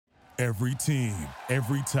Every team,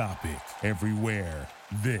 every topic, everywhere.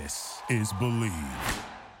 This is Believe.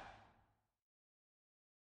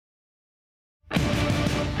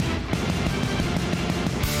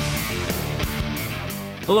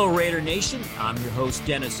 Hello, Raider Nation. I'm your host,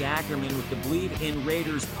 Dennis Ackerman, with the Believe in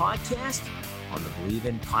Raiders podcast on the Believe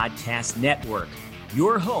in Podcast Network,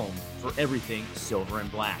 your home for everything silver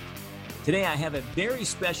and black. Today, I have a very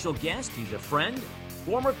special guest. He's a friend,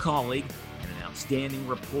 former colleague, and an outstanding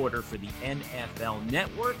reporter for the NFL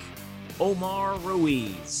Network, Omar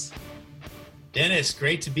Ruiz. Dennis,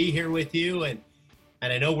 great to be here with you. And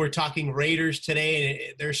I know we're talking Raiders today,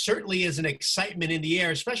 and there certainly is an excitement in the air,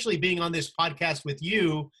 especially being on this podcast with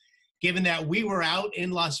you, given that we were out in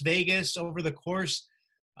Las Vegas over the course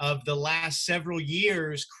of the last several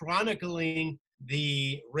years, chronicling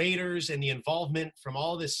the Raiders and the involvement from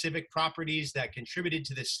all the civic properties that contributed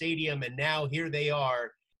to the stadium. And now here they are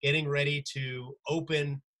getting ready to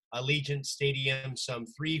open Allegiant Stadium, some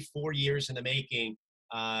 3-4 years in the making.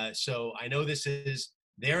 So I know this is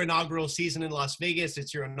their inaugural season in Las Vegas.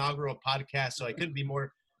 It's your inaugural podcast, so I couldn't be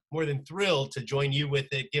more than thrilled to join you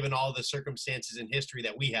with it, given all the circumstances and history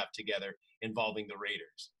that we have together involving the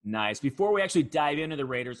Raiders. Nice. Before we actually dive into the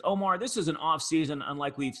Raiders, Omar, this is an off-season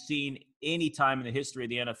unlike we've seen any time in the history of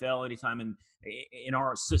the NFL, any time in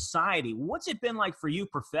our society. What's it been like for you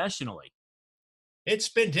professionally? It's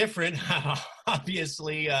been different,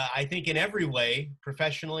 obviously. I think in every way,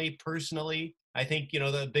 professionally, personally. I think,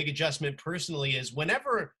 the big adjustment personally is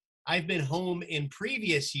whenever I've been home in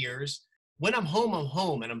previous years, when I'm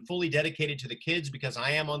home, and I'm fully dedicated to the kids because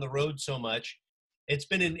I am on the road so much. It's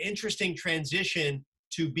been an interesting transition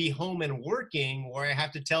to be home and working, where I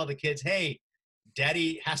have to tell the kids, hey,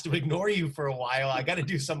 daddy has to ignore you for a while. I got to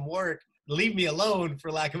do some work. Leave me alone,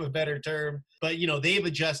 for lack of a better term. But, they've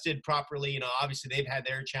adjusted properly. Obviously they've had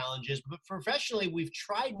their challenges. But professionally, we've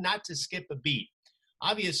tried not to skip a beat.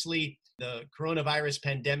 Obviously, the coronavirus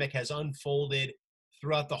pandemic has unfolded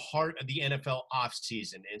throughout the heart of the NFL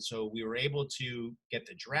offseason. And so we were able to get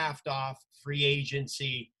the draft off, free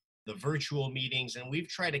agency, the virtual meetings, and we've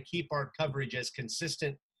tried to keep our coverage as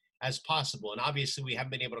consistent as possible. And obviously we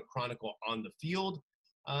haven't been able to chronicle on the field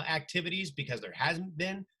activities because there hasn't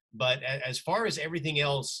been. But as far as everything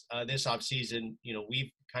else this offseason,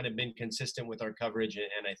 we've kind of been consistent with our coverage,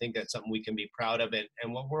 and I think that's something we can be proud of.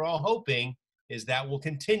 And what we're all hoping is that will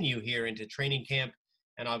continue here into training camp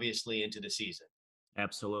and obviously into the season.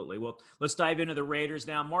 Absolutely. Well, let's dive into the Raiders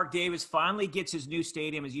now. Mark Davis finally gets his new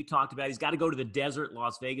stadium, as you talked about. He's got to go to the desert,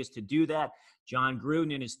 Las Vegas, to do that. John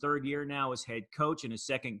Gruden in his third year now as head coach and his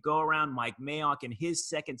second go-around. Mike Mayock in his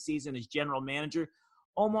second season as general manager.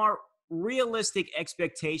 Omar, realistic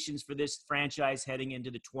expectations for this franchise heading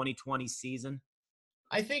into the 2020 season?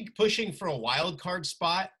 I think pushing for a wild card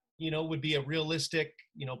spot, would be a realistic,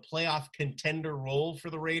 playoff contender role for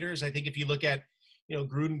the Raiders. I think if you look at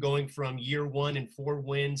Gruden going from year 1 and 4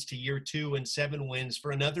 wins to year 2 and 7 wins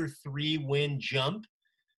for another 3-win jump,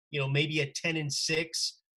 maybe a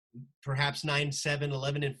 10-6, perhaps 9-7,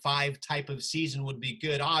 11-5 type of season would be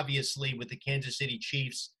good. Obviously, with the Kansas City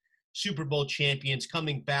Chiefs, Super Bowl champions,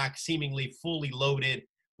 coming back seemingly fully loaded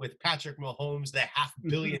with Patrick Mahomes, the $500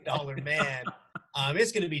 million man,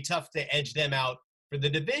 it's going to be tough to edge them out for the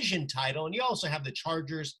division title. And you also have the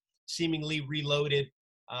Chargers seemingly reloaded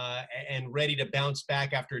and ready to bounce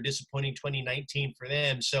back after a disappointing 2019 for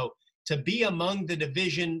them. So to be among the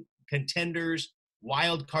division contenders,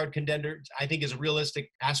 wild card contenders, I think is a realistic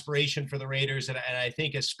aspiration for the Raiders. And I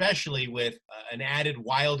think especially with an added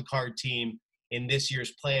wild card team in this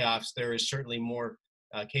year's playoffs, there is certainly more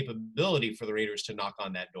capability for the Raiders to knock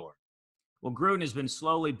on that door. Well, Gruden has been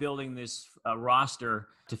slowly building this roster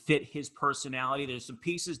to fit his personality. There's some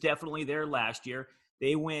pieces definitely there last year.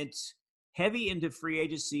 They went heavy into free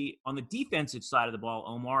agency on the defensive side of the ball,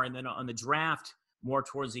 Omar, and then on the draft more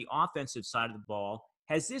towards the offensive side of the ball.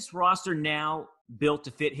 Has this roster now built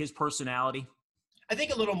to fit his personality? I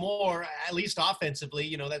think a little more, at least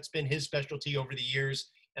offensively. That's been his specialty over the years.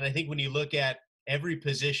 And I think when you look at every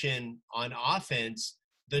position on offense,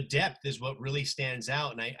 the depth is what really stands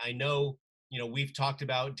out. And I know, we've talked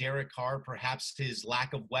about Derek Carr, perhaps his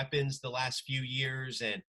lack of weapons the last few years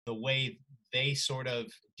and the way they sort of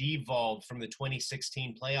devolved from the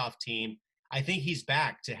 2016 playoff team. I think he's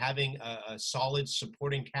back to having a solid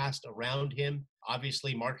supporting cast around him.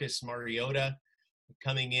 Obviously, Marcus Mariota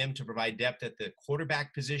coming in to provide depth at the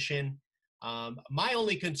quarterback position. My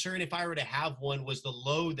only concern, if I were to have one, was the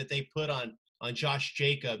load that they put on Josh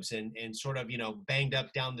Jacobs and sort of, banged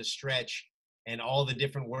up down the stretch and all the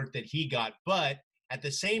different work that he got. But at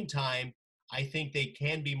the same time, I think they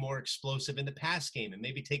can be more explosive in the pass game and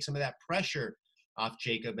maybe take some of that pressure off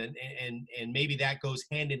Jacob, and maybe that goes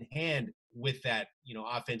hand in hand with that,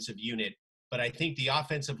 offensive unit. But I think the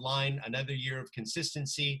offensive line, another year of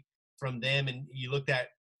consistency from them, and you looked at,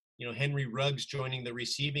 Henry Ruggs joining the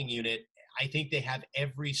receiving unit. I think they have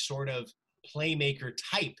every sort of playmaker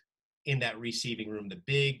type in that receiving room. The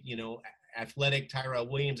big, athletic Tyrell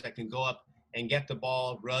Williams that can go up and get the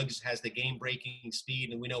ball. Ruggs has the game-breaking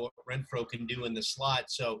speed, and we know what Renfrow can do in the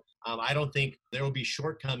slot. So I don't think there will be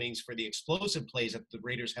shortcomings for the explosive plays that the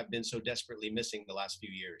Raiders have been so desperately missing the last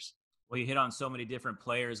few years. Well, you hit on so many different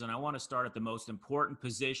players, and I want to start at the most important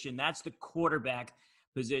position. That's the quarterback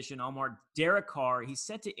position. Omar, Derek Carr, he's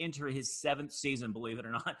set to enter his 7th season, believe it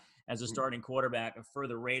or not, as a starting quarterback for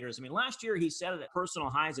the Raiders. I mean, last year he set it at personal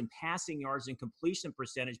highs in passing yards and completion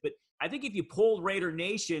percentage, but I think if you polled Raider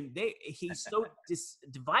Nation, he's so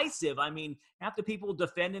divisive. I mean, half the people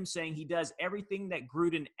defend him, saying he does everything that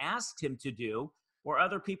Gruden asked him to do, or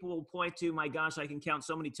other people will point to, my gosh, I can count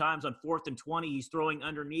so many times on 4th and 20, he's throwing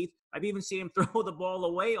underneath. I've even seen him throw the ball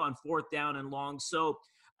away on 4th down and long. So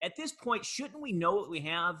at this point, shouldn't we know what we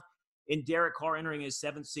have in Derek Carr entering his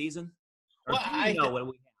 7th season? Or well, do we know what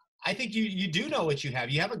we have? I think you do know what you have.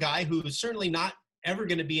 You have a guy who is certainly not ever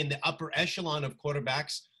going to be in the upper echelon of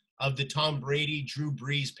quarterbacks of the Tom Brady, Drew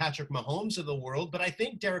Brees, Patrick Mahomes of the world. But I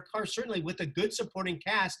think Derek Carr, certainly with a good supporting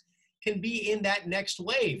cast, can be in that next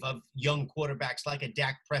wave of young quarterbacks like a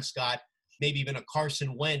Dak Prescott, maybe even a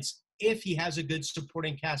Carson Wentz, if he has a good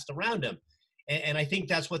supporting cast around him. And I think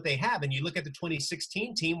that's what they have. And you look at the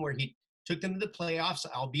 2016 team where he took them to the playoffs,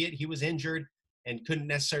 albeit he was injured and couldn't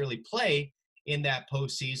necessarily play in that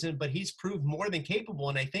postseason, but he's proved more than capable.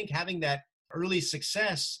 And I think having that early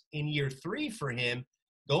success in year 3 for him,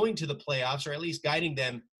 going to the playoffs, or at least guiding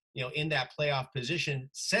them, in that playoff position,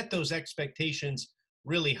 set those expectations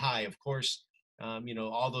really high. Of course,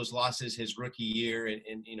 all those losses his rookie year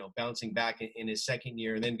and bouncing back in his second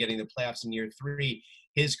year and then getting the playoffs in year 3,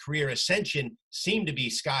 his career ascension seemed to be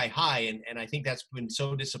sky high. And I think that's been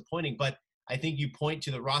so disappointing. But I think you point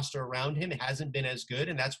to the roster around him, it hasn't been as good.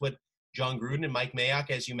 And that's what John Gruden and Mike Mayock,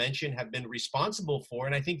 as you mentioned, have been responsible for.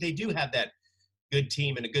 And I think they do have that good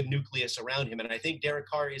team and a good nucleus around him. And I think Derek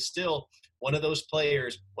Carr is still one of those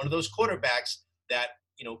players, one of those quarterbacks that,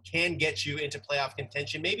 can get you into playoff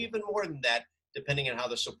contention, maybe even more than that, depending on how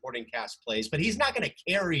the supporting cast plays. But he's not going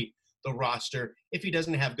to carry the roster if he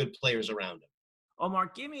doesn't have good players around him.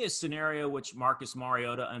 Omar, give me a scenario which Marcus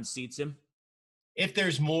Mariota unseats him. If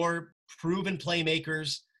there's more proven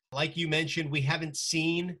playmakers, like you mentioned, we haven't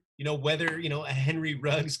seen, whether, a Henry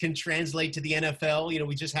Ruggs can translate to the NFL.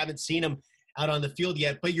 We just haven't seen him out on the field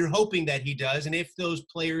yet, but you're hoping that he does. And if those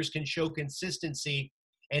players can show consistency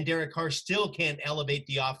and Derek Carr still can't elevate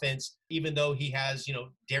the offense, even though he has,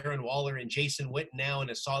 Darren Waller and Jason Witten now in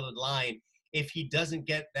a solid line, if he doesn't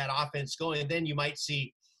get that offense going, then you might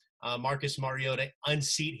see Marcus Mariota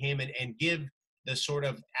unseat him and give the sort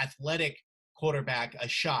of athletic quarterback a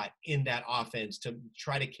shot in that offense to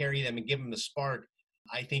try to carry them and give them the spark.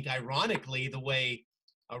 I think, ironically, the way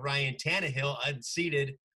Ryan Tannehill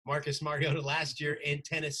unseated Marcus Mariota last year in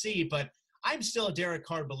Tennessee, but I'm still a Derek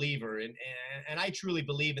Carr believer, and I truly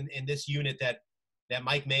believe in this unit that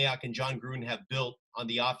Mike Mayock and John Gruden have built on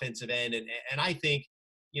the offensive end. And I think,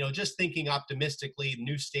 just thinking optimistically,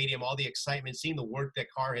 new stadium, all the excitement, seeing the work that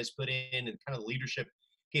Carr has put in and kind of the leadership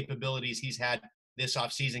capabilities he's had this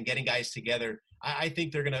offseason, getting guys together, I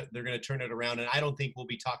think they're gonna turn it around. And I don't think we'll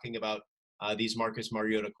be talking about these Marcus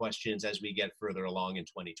Mariota questions as we get further along in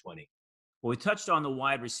 2020. Well, we touched on the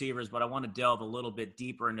wide receivers, but I want to delve a little bit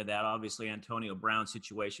deeper into that. Obviously, Antonio Brown's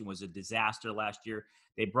situation was a disaster last year.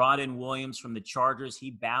 They brought in Williams from the Chargers. He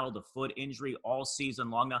battled a foot injury all season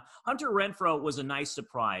long. Now, Hunter Renfrow was a nice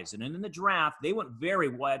surprise. And in the draft, they went very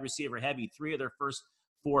wide receiver heavy. 3 of their first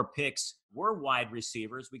 4 picks were wide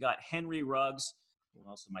receivers. We got Henry Ruggs. What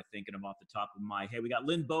else am I thinking of off the top of my head? We got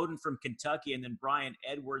Lynn Bowden from Kentucky and then Brian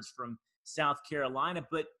Edwards from South Carolina.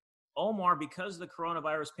 But Omar, because of the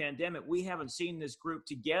coronavirus pandemic, we haven't seen this group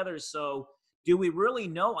together. So do we really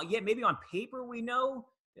know? Yeah, maybe on paper we know.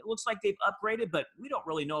 It looks like they've upgraded, but we don't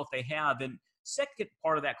really know if they have. And second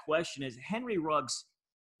part of that question is Henry Ruggs,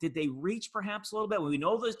 did they reach perhaps a little bit? We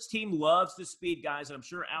know this team loves the speed guys, and I'm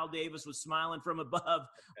sure Al Davis was smiling from above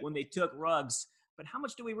when they took Ruggs. But how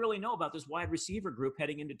much do we really know about this wide receiver group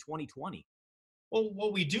heading into 2020? Well,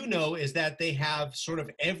 what we do know is that they have sort of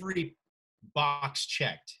every box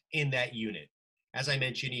checked in that unit. As I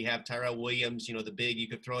mentioned, you have Tyrell Williams, the big, you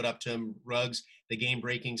could throw it up to him. Ruggs, the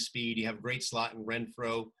game-breaking speed. You have great slot in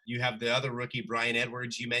Renfrow. You have the other rookie, Brian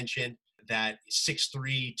Edwards, you mentioned, that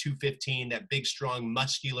 6'3", 215, that big, strong,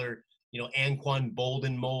 muscular, Anquan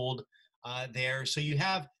Bolden mold there. So you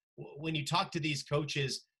have when you talk to these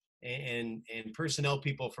coaches and personnel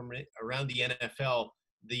people from around the NFL,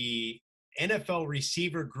 the NFL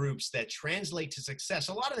receiver groups that translate to success,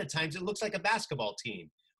 a lot of the times it looks like a basketball team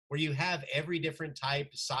where you have every different type,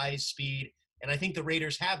 size, speed, and I think the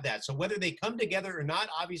Raiders have that. So whether they come together or not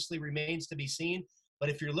obviously remains to be seen. But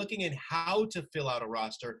if you're looking at how to fill out a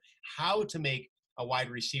roster, how to make a wide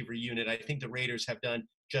receiver unit, I think the Raiders have done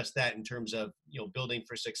just that in terms of, building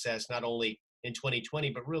for success, not only in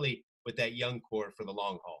 2020, but really with that young core for the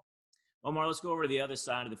long haul. Omar, let's go over to the other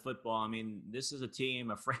side of the football. I mean, this is a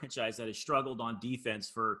team, a franchise that has struggled on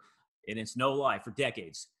defense and it's no lie, for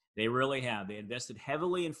decades. They really have. They invested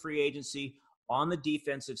heavily in free agency on the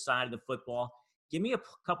defensive side of the football. Give me a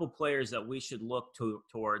couple players that we should look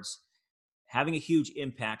towards having a huge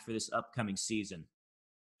impact for this upcoming season.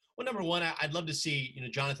 Well, number one, I'd love to see,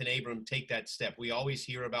 Jonathan Abram take that step. We always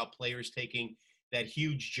hear about players taking that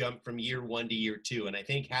huge jump from year one to year two. And I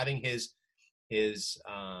think having his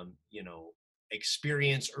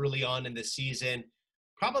experience early on in the season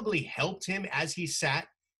probably helped him as he sat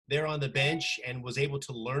there on the bench and was able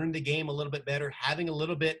to learn the game a little bit better, having a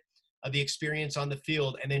little bit of the experience on the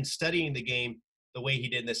field and then studying the game the way he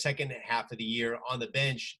did in the second half of the year on the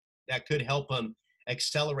bench. That could help him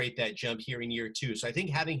accelerate that jump here in year two. So I think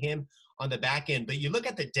having him on the back end, but you look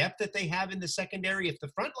at the depth that they have in the secondary, if the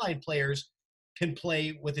frontline players can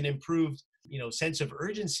play with an improved, sense of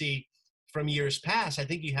urgency from years past, I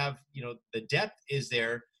think you have, the depth is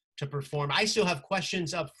there to perform. I still have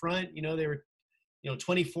questions up front. They were,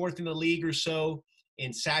 24th in the league or so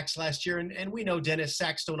in sacks last year. And we know, Dennis,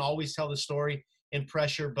 sacks don't always tell the story in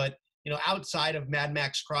pressure, but, outside of Mad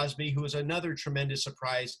Max Crosby, who was another tremendous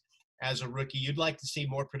surprise as a rookie, you'd like to see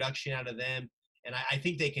more production out of them. And I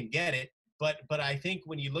think they can get it. But I think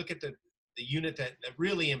when you look at the unit that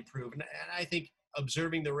really improved, and I think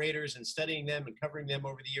observing the Raiders and studying them and covering them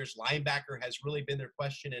over the years, linebacker has really been their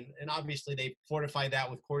question. And obviously they fortified that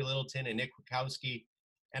with Corey Littleton and Nick Kwiatkowski.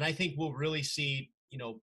 And I think we'll really see,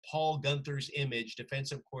 Paul Guenther's image,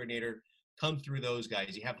 defensive coordinator, come through those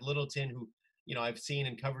guys. You have Littleton, who, I've seen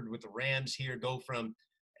and covered with the Rams here, go from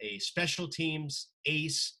a special teams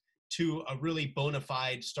ace to a really bona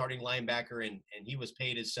fide starting linebacker, and he was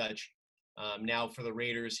paid as such. Now for the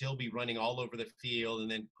Raiders, he'll be running all over the field, and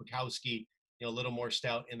then Kwiatkowski, a little more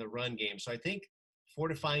stout in the run game. So I think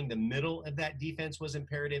fortifying the middle of that defense was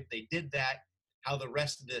imperative. They did that. How the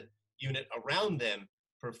rest of the unit around them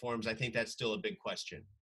performs, I think that's still a big question.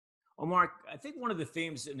 Omar, I think one of the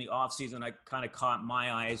themes in the offseason I kind of caught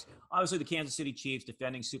my eyes, obviously the Kansas City Chiefs,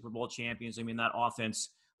 defending Super Bowl champions. I mean, that offense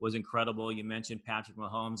was incredible. You mentioned Patrick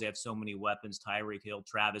Mahomes. They have so many weapons, Tyreek Hill,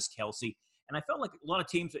 Travis Kelce. And I felt like a lot of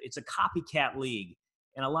teams, it's a copycat league.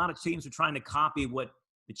 And a lot of teams are trying to copy what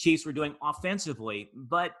the Chiefs were doing offensively.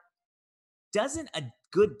 But doesn't a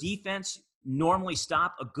good defense normally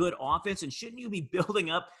stop a good offense? And shouldn't you be building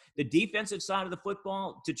up the defensive side of the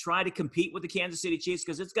football to try to compete with the Kansas City Chiefs?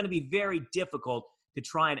 Because it's going to be very difficult to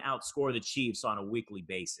try and outscore the Chiefs on a weekly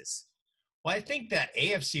basis. Well, I think that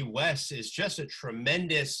AFC West is just a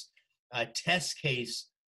tremendous test case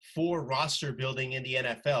for roster building in the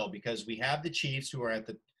NFL, because we have the Chiefs, who are at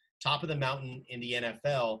the top of the mountain in the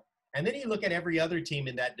NFL. And then you look at every other team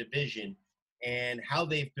in that division and how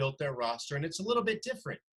they've built their roster, and it's a little bit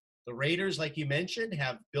different. The Raiders, like you mentioned,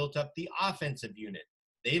 have built up the offensive unit.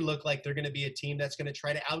 They look like they're going to be a team that's going to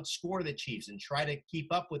try to outscore the Chiefs and try to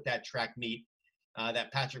keep up with that track meet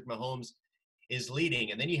that Patrick Mahomes is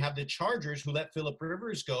leading. And then you have the Chargers, who let Phillip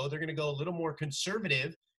Rivers go. They're going to go a little more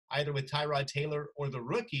conservative, either with Tyrod Taylor or the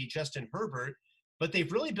rookie, Justin Herbert. But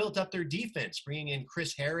they've really built up their defense, bringing in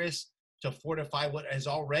Chris Harris to fortify what has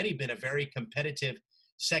already been a very competitive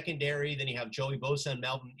secondary. Then you have Joey Bosa and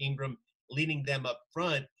Melvin Ingram leading them up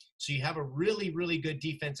front. So you have a really, really good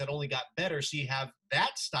defense that only got better. So you have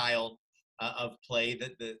that style of play,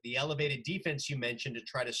 the elevated defense you mentioned, to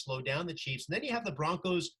try to slow down the Chiefs. And then you have the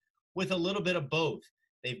Broncos with a little bit of both.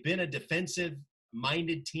 They've been a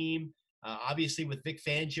defensive-minded team, obviously with Vic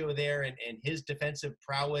Fangio there and his defensive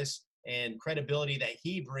prowess and credibility that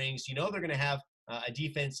he brings. They're going to have a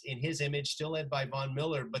defense in his image, still led by Von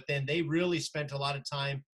Miller. But then they really spent a lot of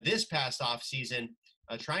time this past offseason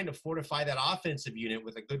trying to fortify that offensive unit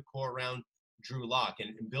with a good core around Drew Lock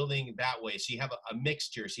and building that way. So you have a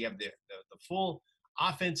mixture. So you have the full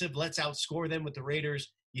offensive, let's outscore them with the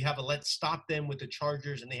Raiders. You have a let's stop them with the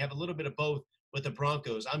Chargers, and they have a little bit of both with the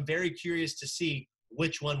Broncos. I'm very curious to see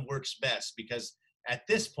which one works best, because at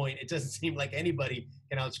this point, it doesn't seem like anybody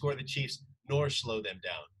can outscore the Chiefs nor slow them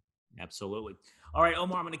down. Absolutely. All right,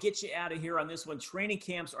 Omar, I'm going to get you out of here on this one. Training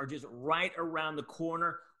camps are just right around the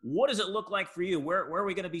corner. What does it look like for you? Where are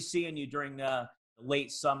we going to be seeing you during the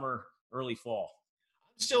late summer, early fall?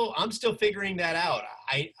 I'm still figuring that out.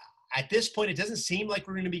 At this point, it doesn't seem like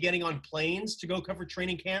we're going to be getting on planes to go cover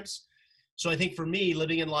training camps. So I think for me,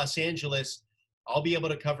 living in Los Angeles, I'll be able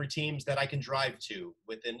to cover teams that I can drive to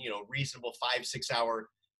within, reasonable 5-6 hour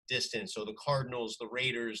distance. So the Cardinals, the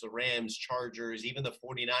Raiders, the Rams, Chargers, even the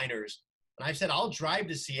 49ers. And I've said I'll drive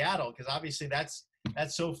to Seattle because obviously that's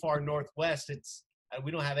so far northwest.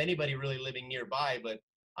 We don't have anybody really living nearby, but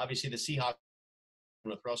obviously the Seahawks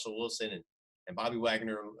with Russell Wilson and Bobby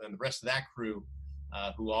Wagner and the rest of that crew,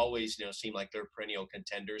 who always, seem like they're perennial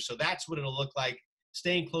contenders. So that's what it'll look like,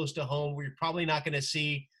 staying close to home. We're probably not going to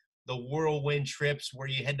see the whirlwind trips where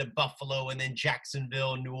you head to Buffalo and then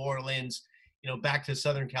Jacksonville, New Orleans, back to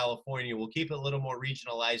Southern California. We'll keep it a little more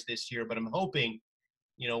regionalized this year, but I'm hoping,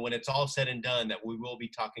 when it's all said and done, that we will be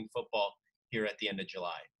talking football here at the end of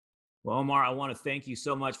July. Well, Omar, I want to thank you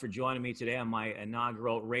so much for joining me today on my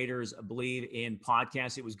inaugural Raiders Believe in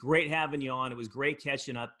podcast. It was great having you on. It was great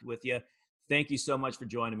catching up with you. Thank you so much for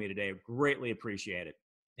joining me today. Greatly appreciate it.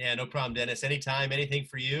 Yeah, no problem, Dennis. Anytime, anything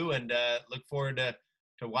for you, and look forward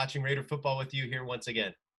to watching Raider football with you here once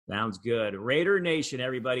again. Sounds good. Raider Nation,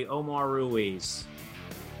 everybody. Omar Ruiz.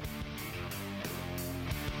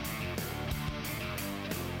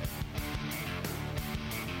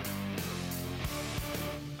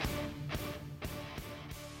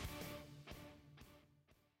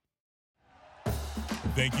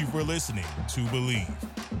 Thank you for listening to Believe.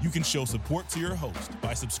 You can show support to your host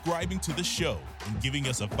by subscribing to the show and giving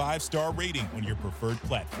us a 5-star rating on your preferred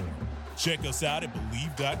platform. Check us out at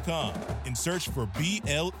Believe.com and search for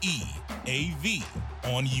BLEAV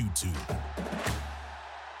on YouTube.